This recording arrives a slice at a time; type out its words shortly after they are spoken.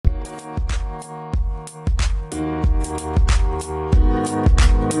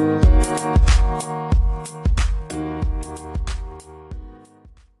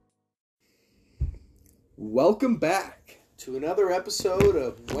Welcome back to another episode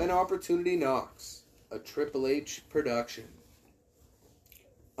of When Opportunity Knocks, a Triple H production.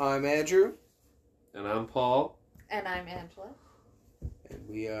 I'm Andrew. And I'm Paul. And I'm Angela. And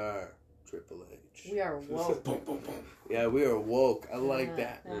we are Triple H. We are woke. Boom, boom, boom. Yeah, we are woke. I like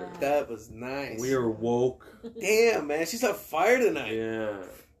that. Yeah. That was nice. We are woke. Damn, man, she's on fire tonight. Yeah.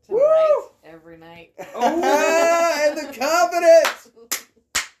 Tonight, every night. Oh, and the confidence!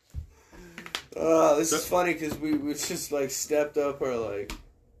 Oh, this is funny because we just like stepped up our like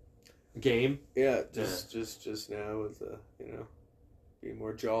Game. yeah just now with being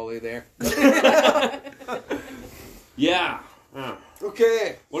more jolly there. Yeah.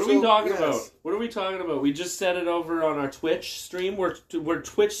 Okay. What are we talking about? What are we talking about? We just said it over on our Twitch stream. We're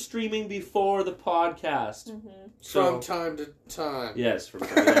Twitch streaming before the podcast. Mm-hmm. From time to time. Yes, from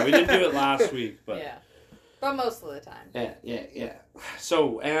time. Yeah, we didn't do it last week, but Yeah. But most of the time. Yeah.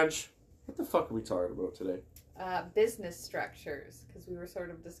 So, Ange, what the fuck are we talking about today? Business structures, because we were sort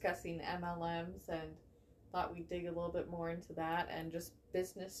of discussing MLMs and thought we'd dig a little bit more into that, and just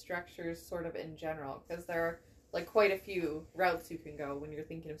business structures sort of in general, because there are like quite a few routes you can go when you're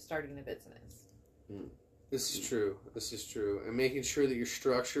thinking of starting a business. This is true. And making sure that your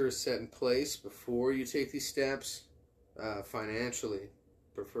structure is set in place before you take these steps, financially,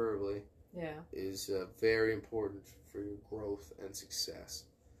 preferably, is very important for your growth and success.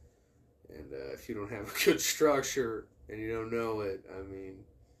 And if you don't have a good structure and you don't know it, I mean,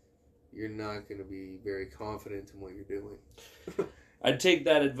 you're not going to be very confident in what you're doing. I'd take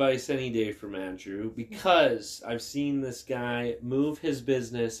that advice any day from Andrew, because I've seen this guy move his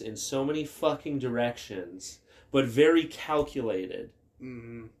business in so many fucking directions, but very calculated.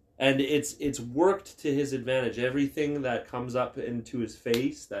 Mm-hmm. And it's worked to his advantage. Everything that comes up into his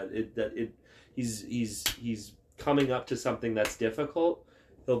face, he's coming up to something that's difficult,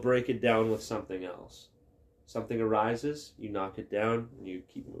 he'll break it down with something else. Something arises, you knock it down, and you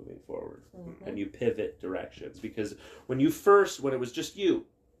keep moving forward. Mm-hmm. And you pivot directions. Because when it was just you,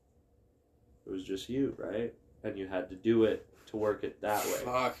 right? And you had to do it to work it that way.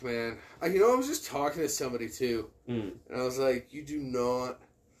 Fuck, man. I was just talking to somebody, too. Mm. And I was like, you do not...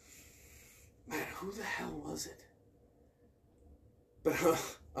 Man, who the hell was it? But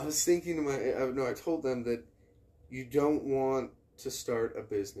I was thinking to I told them that you don't want to start a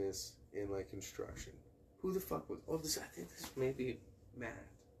business in, like, construction. Who the fuck was... I think this may be Matt.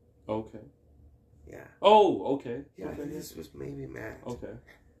 Okay. Yeah. Oh, okay. Yeah, okay. I think this was maybe Matt. Okay.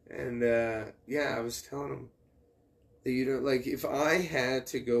 And, I was telling him that, like, if I had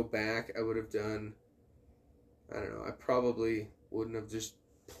to go back, I would have done... I don't know, I probably wouldn't have just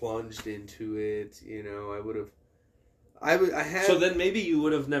plunged into it, I would have... I had... So then maybe you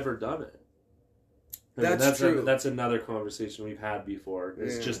would have never done it. That's true. That's another conversation we've had before.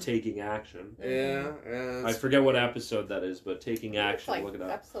 It's just taking action. Yeah. I forget what episode that is, but taking action. Like look it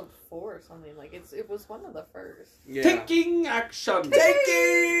up. episode 4 or something. Like it was one of the first. Yeah. Taking action.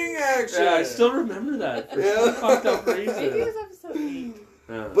 Taking action. Yeah, I still remember that. For Yeah. some fucked up Maybe reason. it was episode 8.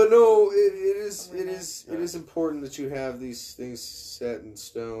 Yeah. But no, it is important that you have these things set in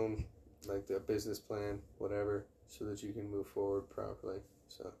stone, like the business plan, whatever, so that you can move forward properly.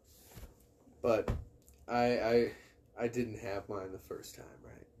 So, but I didn't have mine the first time,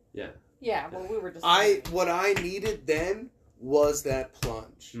 right? Yeah. Yeah, well, we were just... What I needed then was that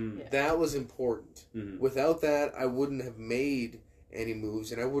plunge. Mm. Yeah. That was important. Mm-hmm. Without that, I wouldn't have made any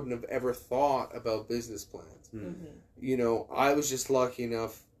moves, and I wouldn't have ever thought about business plans. Mm. I was just lucky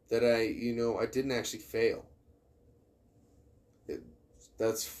enough that I didn't actually fail.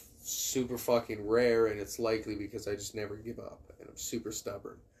 That's super fucking rare, and it's likely because I just never give up, and I'm super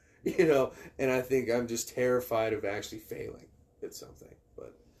stubborn, and I think I'm just terrified of actually failing at something.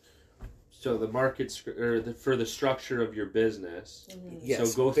 But So the market for the structure of your business. Mm-hmm.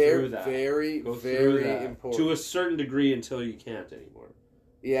 yes, So go through that. Very, Go very through that important to a certain degree until you can't anymore.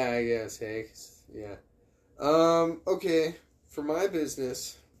 Yeah, I guess. Hey, yeah. Okay. For my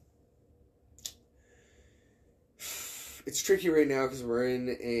business, it's tricky right now because we're in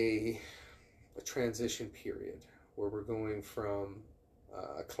a transition period where we're going from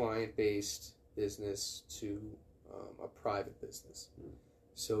a client-based business to a private business.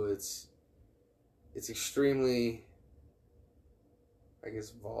 So it's extremely, I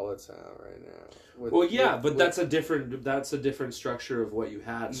guess, volatile right now. But that's a different structure of what you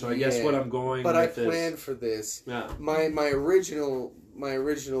had. So I guess what I'm going but with I planned for this. Yeah. My original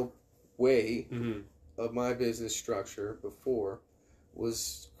way Mm-hmm. of my business structure before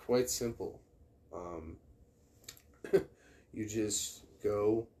was quite simple. You just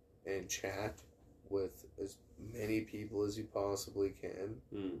go and chat with as many people as you possibly can.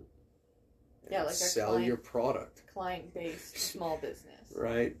 and sell your product. Client-based small business.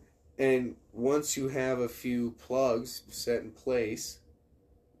 Right? And once you have a few plugs set in place,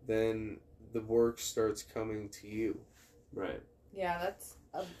 then the work starts coming to you. Right. Yeah, that's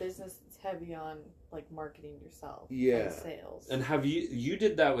a business that's heavy on like marketing yourself. Yeah. And sales. And have you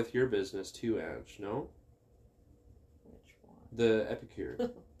did that with your business too, Ange? No. Which one? The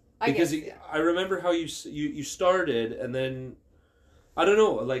Epicure. Because I remember how you started, and then I don't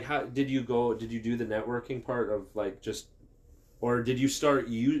know, like how did you do the networking part of like just, or did you start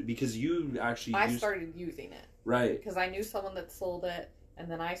because you actually started using it. Right. Because I knew someone that sold it, and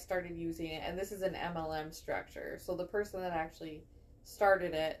then I started using it, and this is an MLM structure. So the person that actually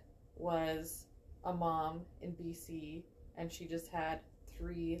started it was a mom in BC, and she just had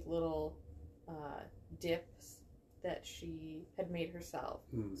 3 little dips that she had made herself.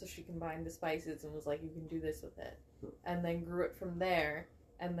 So she combined the spices and was like, you can do this with it. And then grew it from there.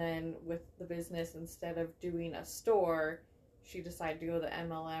 And then with the business, instead of doing a store, she decided to go the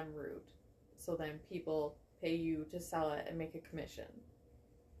MLM route. So then people pay you to sell it and make a commission.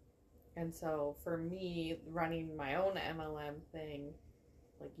 And so for me, running my own MLM thing,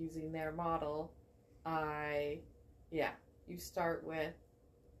 like using their model, you start with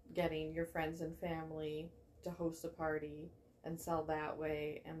getting your friends and family to host a party and sell that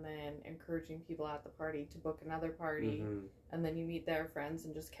way, and then encouraging people at the party to book another party, and then you meet their friends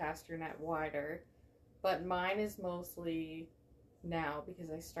and just cast your net wider. But mine is mostly now, because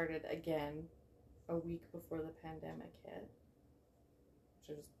I started again a week before the pandemic hit,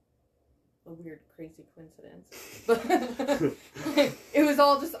 which is a weird, crazy coincidence. But it was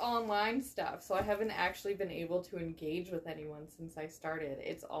all just online stuff, so I haven't actually been able to engage with anyone since I started.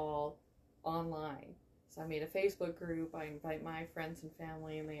 It's all online. So I made a Facebook group, I invite my friends and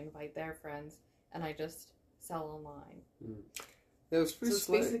family, and they invite their friends, and I just sell online. That was pretty So it's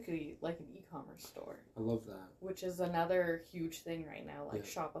basically like an e-commerce store. I love that. Which is another huge thing right now, like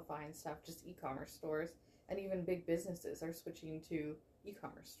Shopify and stuff, just e-commerce stores. And even big businesses are switching to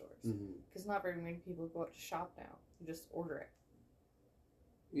e-commerce stores. Because not very many people go out to shop now. You just order it.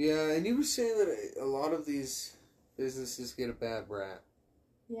 Yeah, and you were saying that a lot of these businesses get a bad rap.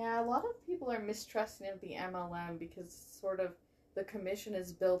 Yeah, a lot of people are mistrusting of the MLM because sort of the commission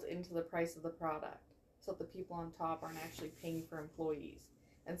is built into the price of the product. So the people on top aren't actually paying for employees.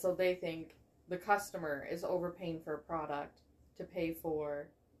 And so they think the customer is overpaying for a product to pay for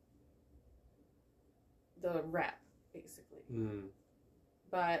the rep, basically.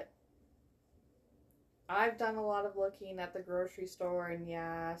 But I've done a lot of looking at the grocery store, and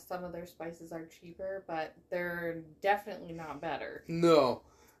yeah, some of their spices are cheaper, but they're definitely not better. No,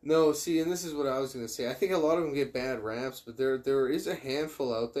 see, and this is what I was going to say. I think a lot of them get bad raps, but there is a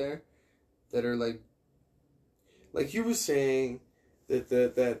handful out there that are like you were saying,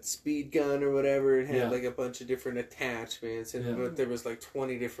 that speed gun or whatever, it had like a bunch of different attachments, and but there was like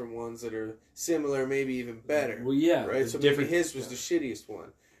 20 different ones that are similar, maybe even better. Well, yeah. Right? So maybe his was the shittiest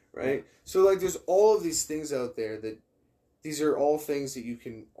one, right? Yeah. So like there's all of these things out there that these are all things that you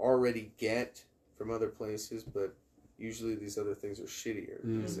can already get from other places, but usually these other things are shittier,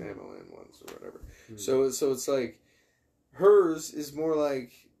 these MLM ones or whatever. So it's like hers is more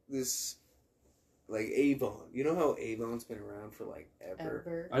like this, like Avon. You know how Avon's been around for like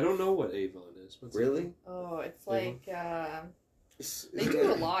ever? I don't know what Avon is. What's really? Avon? Oh, it's like they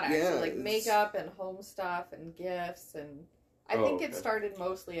do a lot actually, like makeup and home stuff and gifts, and I think it started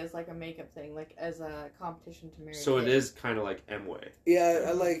mostly as like a makeup thing, like as a competition to marry. So it is kind of like Amway. Yeah,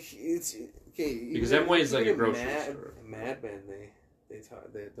 I like it's okay because Amway is like a grocery store. Mad Men,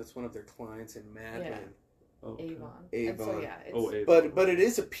 that's one of their clients in Mad Men. Okay. Avon. And so, yeah, Avon. But it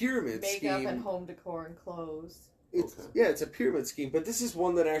is a pyramid scheme. Makeup and home decor and clothes. It's a pyramid scheme, but this is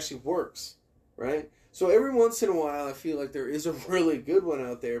one that actually works, right? So every once in a while, I feel like there is a really good one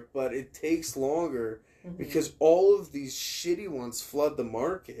out there, but it takes longer because all of these shitty ones flood the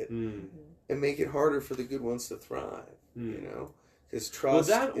market and make it harder for the good ones to thrive. You know, because trust.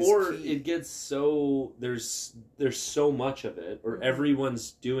 Well, that is or key. it gets so there's so much of it, or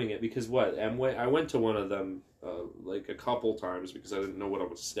everyone's doing it. Because what Amway? I went to one of them like a couple times because I didn't know what I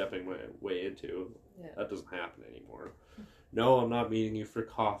was stepping my way into. Yeah. That doesn't happen anymore. No, I'm not meeting you for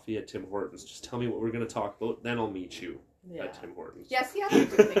coffee at Tim Hortons. Just tell me what we're going to talk about, then I'll meet you at Tim Hortons. Yeah, see how they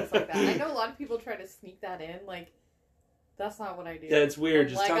do things like that. I know a lot of people try to sneak that in. Like, that's not what I do. Yeah, it's weird.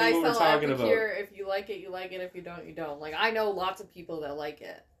 Just tell me what we're talking about. If you like it, you like it. If you don't, you don't. Like, I know lots of people that like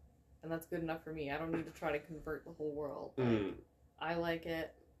it. And that's good enough for me. I don't need to try to convert the whole world. Like, I like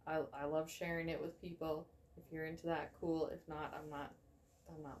it. I love sharing it with people. If you're into that, cool. If not, I'm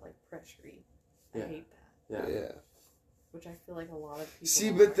not like pressury. I hate that. Yeah. which I feel like a lot of people See,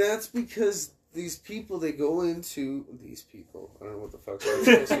 are. but that's because these people, they go into... These people. I don't know what the fuck I'm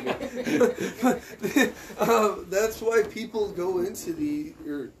supposed to do. That's why people go into the...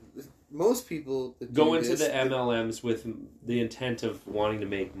 Most people that go into the MLMs with the intent of wanting to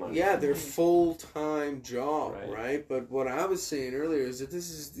make money. Yeah, they're full-time job, right? But what I was saying earlier is that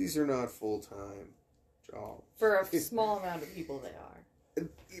these are not full-time jobs. For a small amount of people, they are.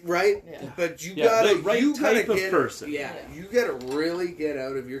 Right? Yeah. But you gotta... the right type of person. Yeah, you gotta really get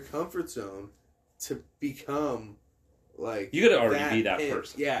out of your comfort zone to become... Like, you gotta already be that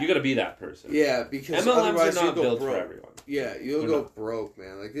person. Yeah. You gotta be that person. Yeah, because MLMs otherwise are not you'll go built broke. for everyone. Yeah, you'll go broke,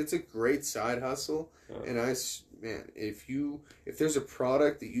 man. Like, it's a great side hustle. And man, if there's a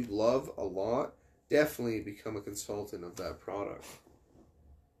product that you love a lot, definitely become a consultant of that product.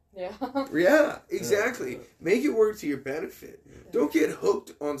 Yeah. Yeah, exactly. Make it work to your benefit. Don't get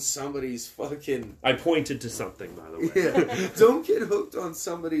hooked on somebody's fucking... I pointed to something, by the way. Yeah. Don't get hooked on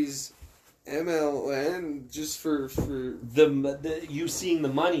somebody's MLM just for the you seeing the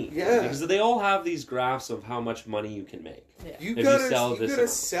money. Yeah, because they all have these graphs of how much money you can make. Yeah. You gotta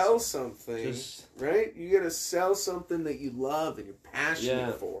sell something, right? You gotta sell something that you love and you're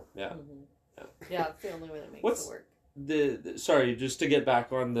passionate for. Yeah, mm-hmm. Yeah, it's the only way that makes it work. Sorry, just to get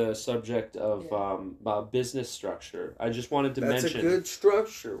back on the subject of business structure, I just wanted to mention... That's a good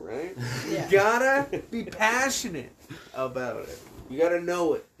structure, right? Yeah. You gotta be passionate about it. You gotta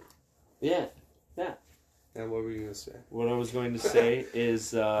know it. Yeah. And what were you going to say? What I was going to say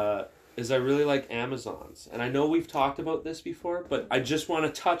is I really like Amazon's. And I know we've talked about this before, but I just want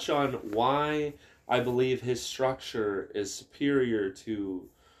to touch on why I believe his structure is superior to,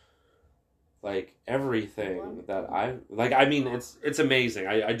 like, everything that I mean, it's amazing.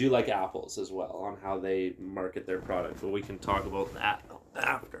 I do like Apple's as well on how they market their product, but we can talk about that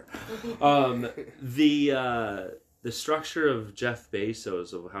after. The structure of Jeff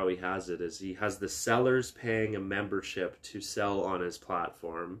Bezos, of how he has it, is he has the sellers paying a membership to sell on his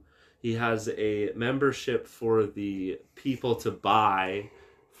platform. He has a membership for the people to buy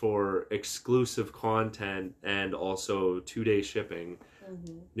for exclusive content and also 2-day shipping.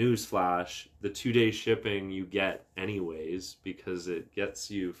 Mm-hmm. Newsflash, the 2-day shipping you get anyways because it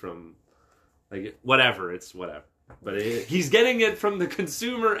gets you from, like, whatever. But he's getting it from the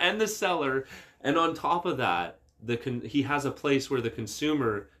consumer and the seller, and on top of that, he has a place where the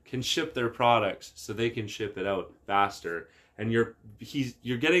consumer can ship their products so they can ship it out faster, and you're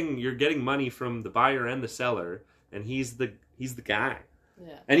getting money from the buyer and the seller, and he's the guy.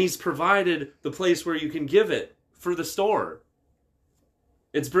 Yeah. And he's provided the place where you can give it for the store.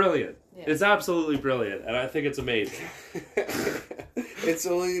 It's brilliant. Yeah. It's absolutely brilliant, and I think it's amazing. It's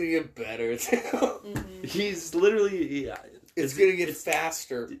only going to get better too. Mm-hmm. He's literally... It's going to get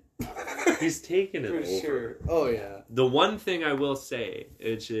faster. He's taken it for over. Sure. Oh, yeah. The one thing I will say,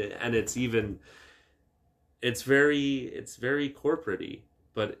 it's very corporate-y,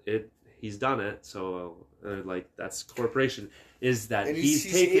 but he's done it, so that's corporation, is that and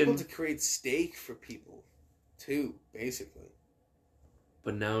he's able to create steak for people, too, basically.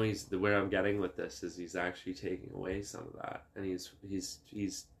 But now where I'm getting with this is he's actually taking away some of that, and he's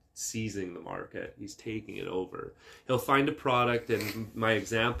seizing the market. He's taking it over. He'll find a product, and my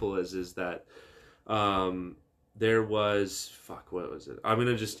example is that there was what was it? I'm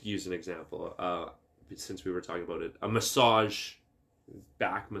gonna just use an example since we were talking about it. A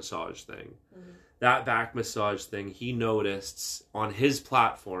back massage thing. Mm-hmm. That back massage thing, he noticed on his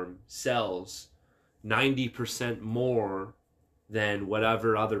platform sells 90% more than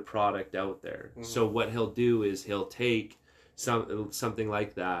whatever other product out there. Mm-hmm. So what he'll do is he'll take something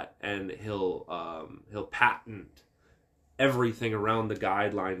like that, and he'll patent everything around the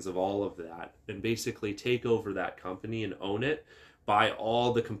guidelines of all of that, and basically take over that company and own it, buy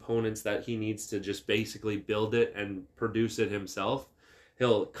all the components that he needs to just basically build it and produce it himself.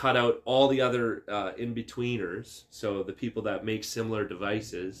 He'll cut out all the other in-betweeners, so the people that make similar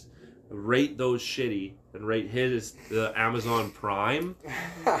devices, rate those shitty, and rate the Amazon Prime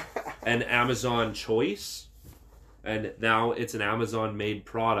and Amazon Choice. And now it's an Amazon-made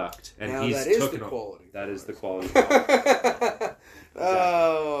product, and now he's the quality. That is the quality. Exactly.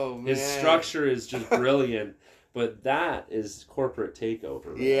 Oh man, his structure is just brilliant, but that is corporate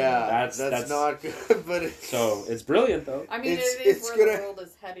takeover. Right? Yeah, that's not good, but it's brilliant though. I mean, it's where the world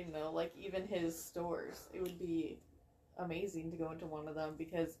is heading though. Like even his stores, it would be amazing to go into one of them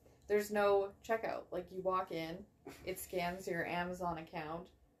because there's no checkout. Like you walk in, it scans your Amazon account.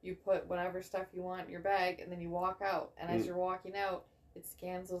 You put whatever stuff you want in your bag, and then you walk out. And as you're walking out, it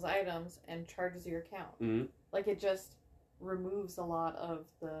scans those items and charges your account. Mm-hmm. Like, it just removes a lot of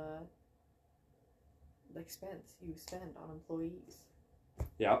expense you spend on employees.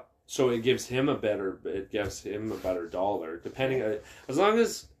 Yeah. So it gives him a better dollar, depending as long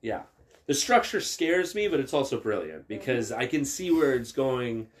as the structure scares me, but it's also brilliant because I can see where it's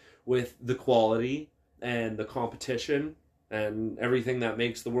going with the quality and the competition and everything that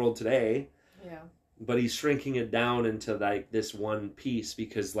makes the world today. Yeah. But he's shrinking it down into like this one piece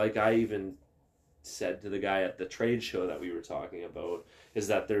because, like I even said to the guy at the trade show that we were talking about, is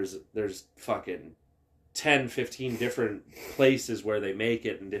that there's fucking 10, 15 different places where they make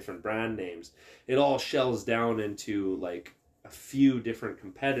it and different brand names. It all shells down into like a few different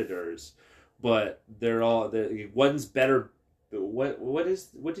competitors, but they're all one's better.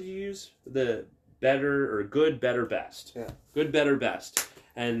 What did you use? The better or good, better, best. Yeah. Good, better, best,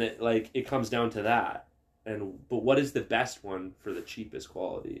 and it comes down to that. But what is the best one for the cheapest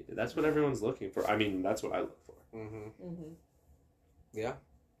quality? That's what everyone's looking for. I mean, that's what I look for. Mm-hmm. Mm-hmm. Yeah.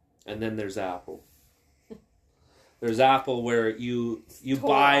 And then there's Apple. There's Apple where you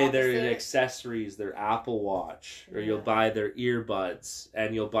buy their accessories, their Apple Watch, or you'll buy their earbuds,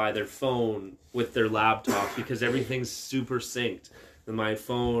 and you'll buy their phone with their laptop because everything's super synced. And my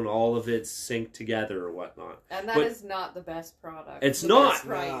phone, all of it's synced together or whatnot. And that is not the best product. It's not.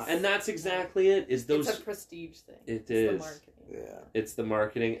 And that's exactly it. It's a prestige thing. It's the marketing. Yeah. It's the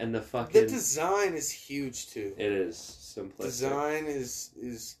marketing and the fucking... The design is huge, too. It is simplistic. Design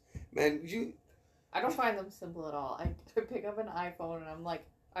is... Man, I don't find them simple at all. I pick up an iPhone and I'm like,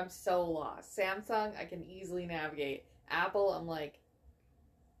 I'm so lost. Samsung, I can easily navigate. Apple, I'm like,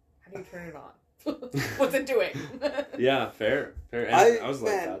 how do you turn it on? What's it doing? Yeah, fair. And I was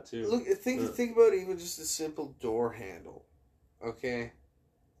like that too. Look, think about even just a simple door handle. Okay,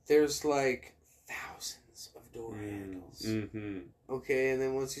 there's like thousands of door handles. Mm-hmm. Okay, and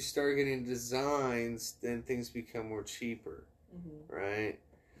then once you start getting designs, then things become more cheaper, right?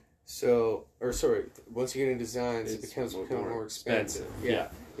 So, once you get into designs, it becomes more expensive.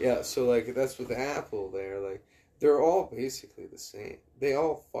 Yeah. So like that's with Apple. They're all basically the same. They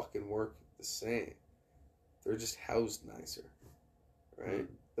all fucking work the same. They're just housed nicer, right?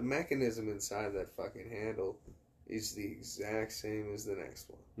 The mechanism inside that fucking handle is the exact same as the next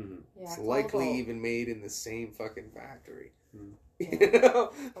one. Yeah, it's likely even made in the same fucking factory. Yeah. You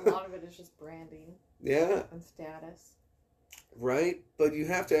know? A lot of it is just branding. Yeah. And status. Right? But you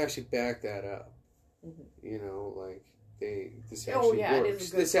have to actually back that up. You know, like this actually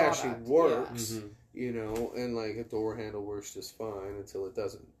works. This actually works. Yeah. You know, and like a door handle works just fine until it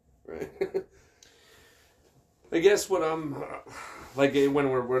doesn't. Right. I guess what I'm like when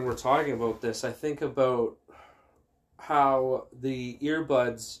we're talking about this, I think about how the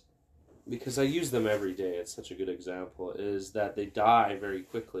earbuds, because I use them every day. It's such a good example. Is that they die very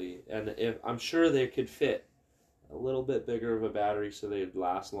quickly, and I'm sure they could fit a little bit bigger of a battery so they'd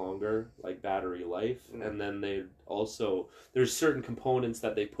last longer, like battery life, and then they also there's certain components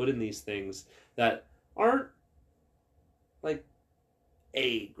that they put in these things that aren't like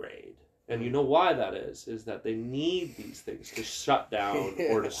A grade. And you know why that is that they need these things to shut down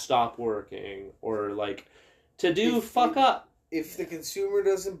or to stop working or like to do fuck up. If the consumer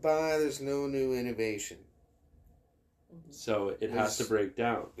doesn't buy, there's no new innovation. So it has to break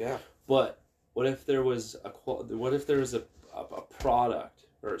down. Yeah. But what if there was a product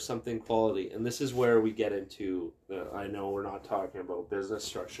or something quality? And this is where we get into I know we're not talking about business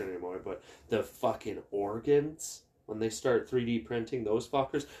structure anymore, but the fucking organs. When they start 3D printing those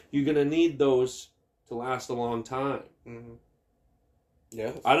fuckers, you're going to need those to last a long time. Mm-hmm.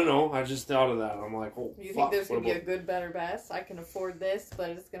 Yeah. I don't know. I just thought of that. I'm like, oh, you think there's going to be a good, better, best? I can afford this,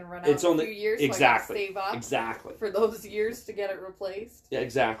 but it's going to run out in a few years, exactly, so I got to save up for those years to get it replaced. Yeah,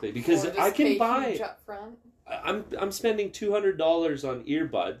 exactly. Because I can buy... up front. I'm spending $200 on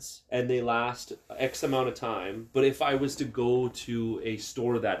earbuds, and they last X amount of time. But if I was to go to a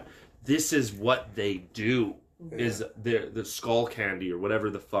store that this is what they do... is the Skull Candy or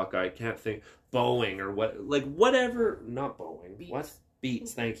whatever the fuck, I can't think, Boeing or what, like whatever, not Boeing, Beats. What?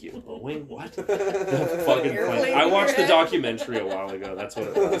 Beats, thank you. Boeing, what? Fucking I watched the documentary a while ago, that's what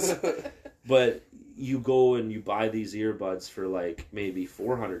it was. But you go and you buy these earbuds for like maybe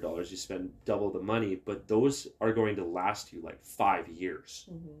 $400, you spend double the money, but those are going to last you like 5 years.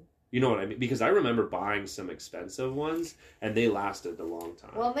 You know what I mean? Because I remember buying some expensive ones, and they lasted a long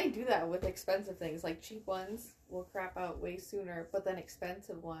time. Well, and they do that with expensive things. Like, cheap ones will crap out way sooner, but then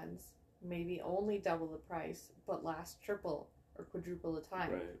expensive ones maybe only double the price, but last triple or quadruple the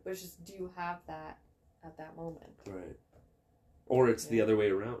time. Right. But it's just, do you have that at that moment? Right. Or it's the other way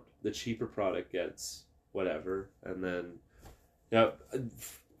around. The cheaper product gets whatever, and then... Yeah,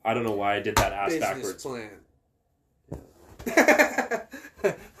 I don't know why I did that ass business backwards. Plan.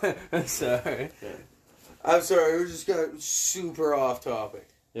 I'm sorry. I'm sorry, we just got super off topic.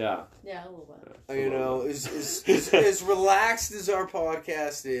 Yeah. Yeah, a little bit. You know, as relaxed as our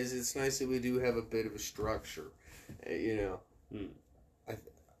podcast is, it's nice that we do have a bit of a structure. You know,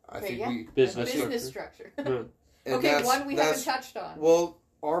 I think we business structure. Okay, one we haven't touched on. Well,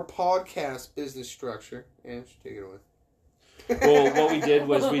 our podcast business structure. And take it away. Well, what we did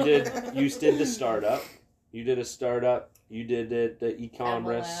was you did the startup. You did a startup. You did the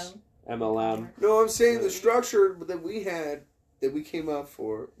e-commerce, MLM. No, I'm saying the structure that we had, that we came up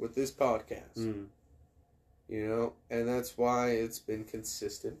for with this podcast. You know, and that's why it's been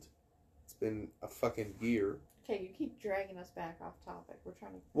consistent. It's been a fucking year. Okay, you keep dragging us back off topic. We're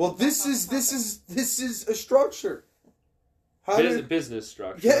trying to. Well, this is a structure. Business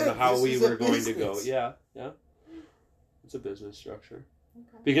structure. Yeah, how we were going business. to go. Yeah. It's a business structure.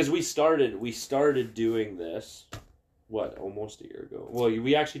 Okay. Because we started doing this. What, almost a year ago? Well,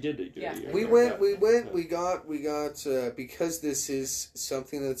 we actually did do it a year ago. We got because this is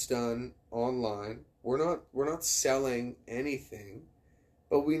something that's done online. We're not selling anything,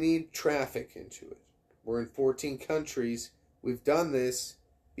 but we need traffic into it. We're in 14 countries. We've done this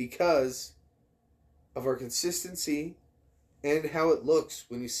because of our consistency and how it looks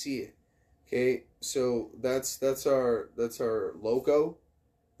when you see it. Okay, so that's our logo.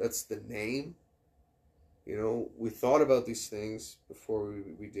 That's the name. You know, we thought about these things before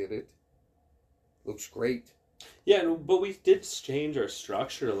we did it. Looks great. Yeah, but we did change our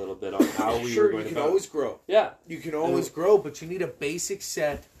structure a little bit on how we were going to. You can always grow. Yeah, you can always grow, but you need a basic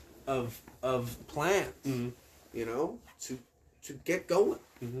set of plans. Mm-hmm. You know, to get going.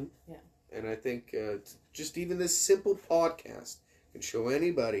 Mm-hmm. Yeah. And I think just even this simple podcast can show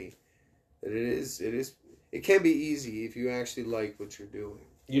anybody that it can be easy if you actually like what you're doing.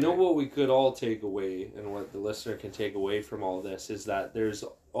 You know what we could all take away, and what the listener can take away from all this, is that there's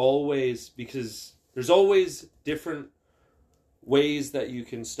always different ways that you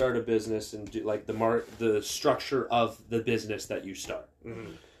can start a business and do, like, the structure of the business that you start.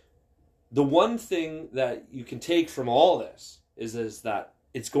 Mm-hmm. The one thing that you can take from all this is that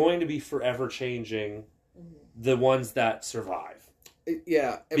it's going to be forever changing the ones that survive.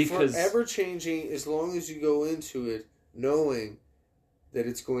 Yeah, and because forever changing as long as you go into it knowing that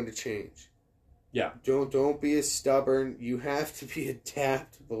it's going to change. Yeah. Don't be as stubborn. You have to be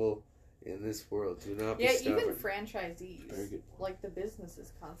adaptable in this world. Do not be stubborn. Yeah, even franchisees, like, the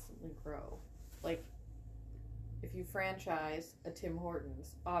businesses constantly grow. Like, if you franchise a Tim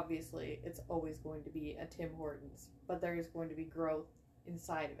Hortons, obviously it's always going to be a Tim Hortons, but there is going to be growth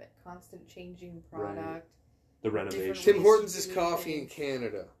inside of it. Constant changing product. Right. The renovation. Tim Hortons is coffee in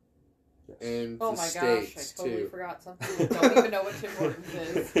Canada. And oh the my States, gosh, I totally too. forgot. Some people don't even know what Tim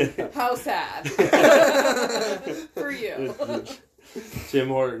Hortons is. How sad. For you. Tim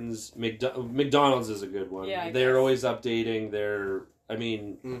Hortons, McDonald's is a good one. Yeah, they're always updating their, I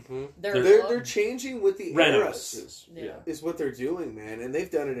mean... Mm-hmm. They're changing with the eras. Is what they're doing, man. And they've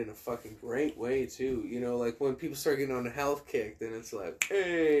done it in a fucking great way, too. You know, like, when people start getting on a health kick, then it's like,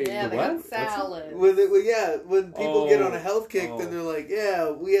 hey... Yeah, they got salads. When people get on a health kick, then they're like,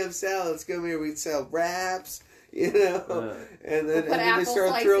 yeah, we have salads. Come here, we sell wraps, you know? And then they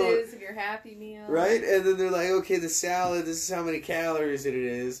start throwing... in your Happy Meal. Right? And then they're like, okay, the salad, this is how many calories it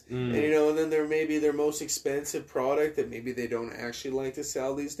is. And, you know, and then there may be their most expensive product that maybe they don't actually like to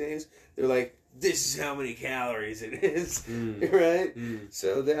sell these days. They're like, this is how many calories it is. Right?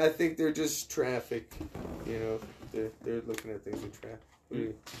 So I think they're just traffic. You know, they're looking at things with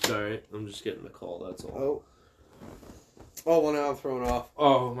traffic. Sorry, I'm just getting the call, that's all. Oh, well, now I'm thrown off.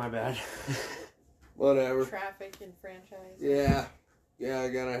 Oh, my bad. Whatever. Traffic and franchise. Yeah, I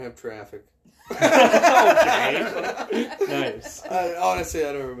gotta have traffic. Okay. Nice. Honestly,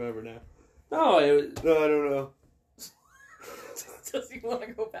 I don't remember now. No, I don't know. Does he want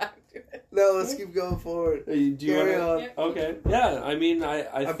to go back to it? No, let's keep going forward. Do you Carry on. Yeah. Okay. Yeah, I mean,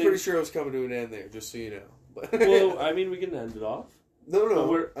 I'm think... pretty sure I was coming to an end there, just so you know. But well, I mean, we can end it off.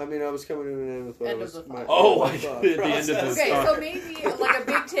 No. I mean, I was coming to an end with what end I was... Of the my at the end of the Okay, so maybe, like, a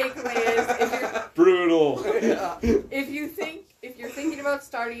big takeaway is if you're... Brutal. If you're thinking about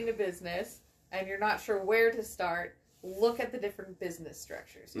starting a business and you're not sure where to start, look at the different business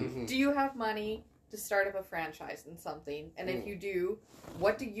structures. Mm-hmm. Do you have money to start up a franchise in something? And if you do,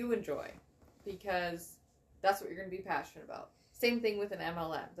 what do you enjoy? Because that's what you're going to be passionate about. Same thing with an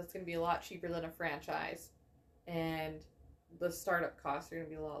MLM. That's going to be a lot cheaper than a franchise. And the startup costs are going to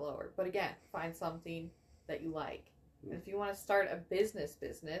be a lot lower. But again, find something that you like. And if you want to start a business,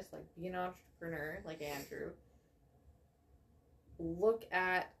 like be an entrepreneur, like Andrew, look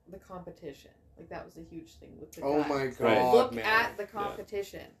at the competition. Like, that was a huge thing with the guy. Oh my God, Right. Look man. at the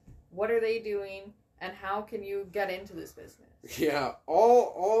competition. Yeah. What are they doing? And how can you get into this business? Yeah,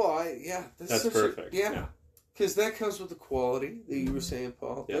 that's perfect. Because that comes with the quality that you were saying,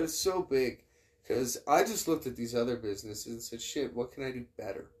 Paul. That is so big. Because I just looked at these other businesses and said, shit, what can I do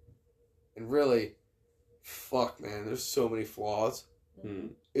better? And really, fuck, man, there's so many flaws.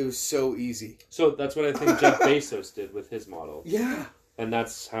 It was so easy. So that's what I think Jeff Bezos did with his model. Yeah. And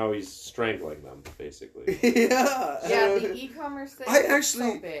that's how he's strangling them, basically. Yeah. Yeah, the e-commerce thing is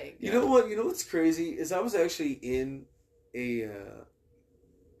so big. You know what? You know what's crazy is I was actually in a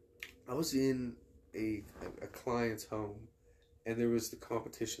client's home, and there was the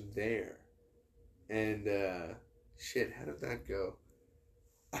competition there, and shit, how did that go?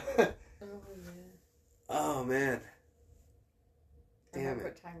 Oh man. I remember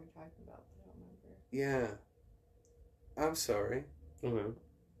what time we're talking about, but I don't remember. Yeah. I'm sorry. Okay.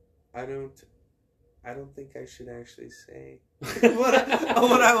 I don't think I should actually say what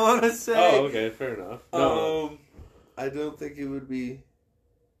I want to say. Oh, okay, fair enough. No. I don't think it would be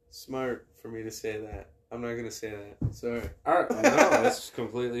smart for me to say that. I'm not going to say that. Sorry. All right. No, that's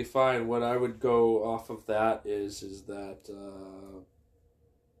completely fine. What I would go off of that is that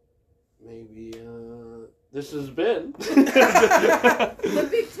maybe this has been the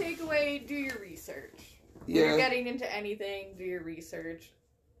big takeaway: do your research. When you're getting into anything, do your research.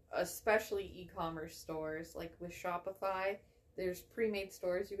 Especially e-commerce stores, like with Shopify, there's pre-made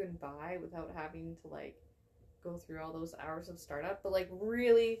stores you can buy without having to like go through all those hours of startup. But like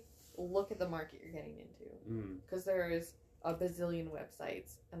really look at the market you're getting into, because there is a bazillion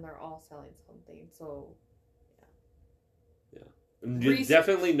websites and they're all selling something. So you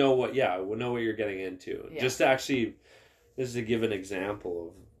definitely know what you're getting into. Yeah. Just to actually, just to give an example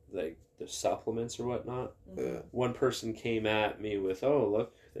of like the supplements or whatnot. One person came at me with, oh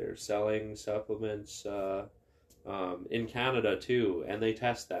look, they're selling supplements in Canada too, and they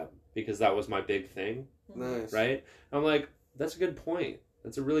test them, because that was my big thing. Nice. Right? I'm like, that's a good point.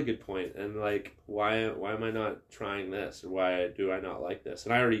 That's a really good point. And like, why am I not trying this? Or why do I not like this?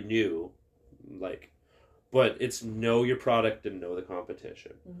 And I already knew, like, but it's know your product and know the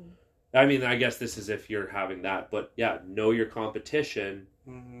competition. I mean, I guess this is if you're having that, but yeah, know your competition,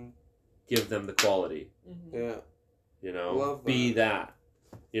 give them the quality. Yeah. You know, love be that.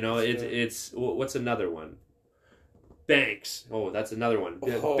 You know, it's what's another one? Banks. Oh, that's another one.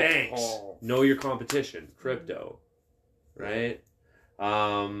 Banks. Know your competition. Crypto. Right?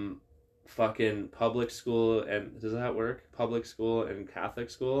 Fucking public school, and does that work? Public school and Catholic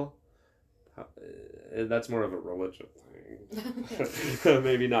school? That's more of a religion thing.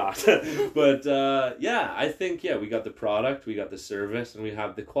 Maybe not. But I think we got the product, we got the service, and we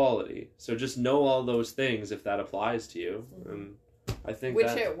have the quality. So just know all those things if that applies to you. And I think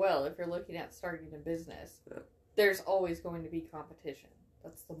it will if you're looking at starting a business. There's always going to be competition.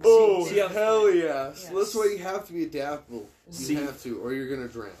 That's the hell yes. That's why you have to be adaptable. You have to, or you're gonna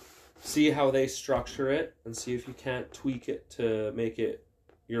drown. See how they structure it, and see if you can't tweak it to make it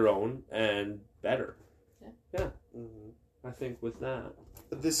your own and better. Yeah. I think with that.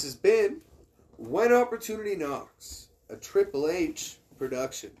 This has been When Opportunity Knocks, a Triple H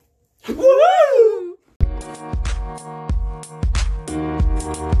production. Woo!